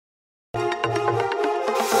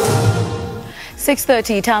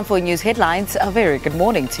6:30, time for news headlines. A very good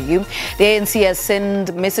morning to you. The ANC has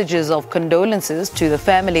sent messages of condolences to the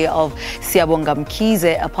family of Siyabonga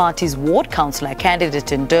Mkhize, a party's ward councillor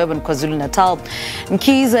candidate in Durban, KwaZulu-Natal.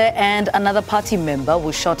 Mkhize and another party member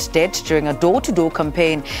were shot dead during a door-to-door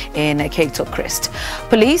campaign in Crest.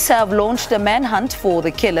 Police have launched a manhunt for the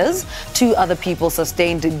killers. 2 other people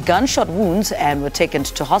sustained gunshot wounds and were taken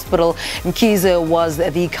to hospital. Mkhize was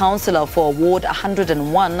the councillor for Ward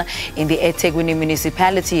 101 in the eThekwini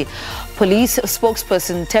municipality. Police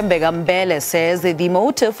spokesperson Tembega Mbele says that the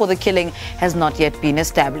motive for the killing has not yet been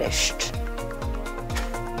established.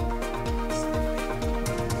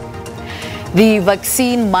 The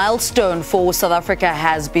vaccine milestone for South Africa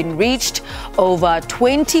has been reached. Over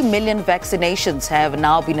 20 million vaccinations have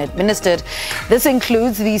now been administered. This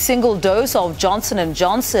includes the single dose of Johnson &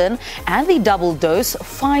 Johnson and the double dose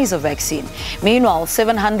Pfizer vaccine. Meanwhile,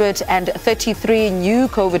 733 new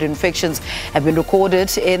COVID infections have been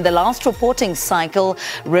recorded in the last reporting cycle,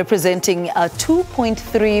 representing a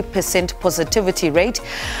 2.3% positivity rate.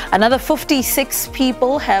 Another 56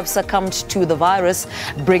 people have succumbed to the virus,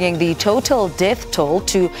 bringing the total death toll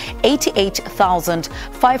to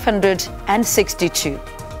 88,562.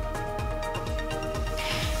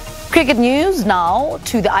 Cricket news now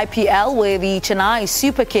to the IPL, where the Chennai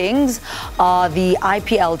Super Kings are the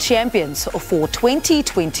IPL champions for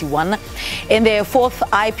 2021. In their 4th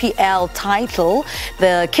IPL title,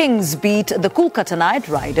 the Kings beat the Kolkata Knight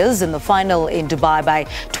Riders in the final in Dubai by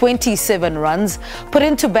 27 runs. Put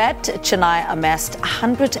into bat, Chennai amassed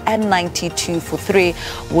 192 for 3,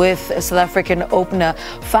 with South African opener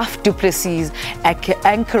Faf du Plessis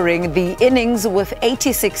anchoring the innings with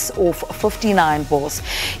 86 off 59 balls.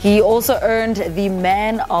 He also earned the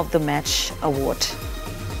Man of the Match award.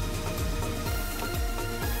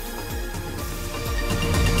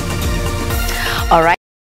 All right.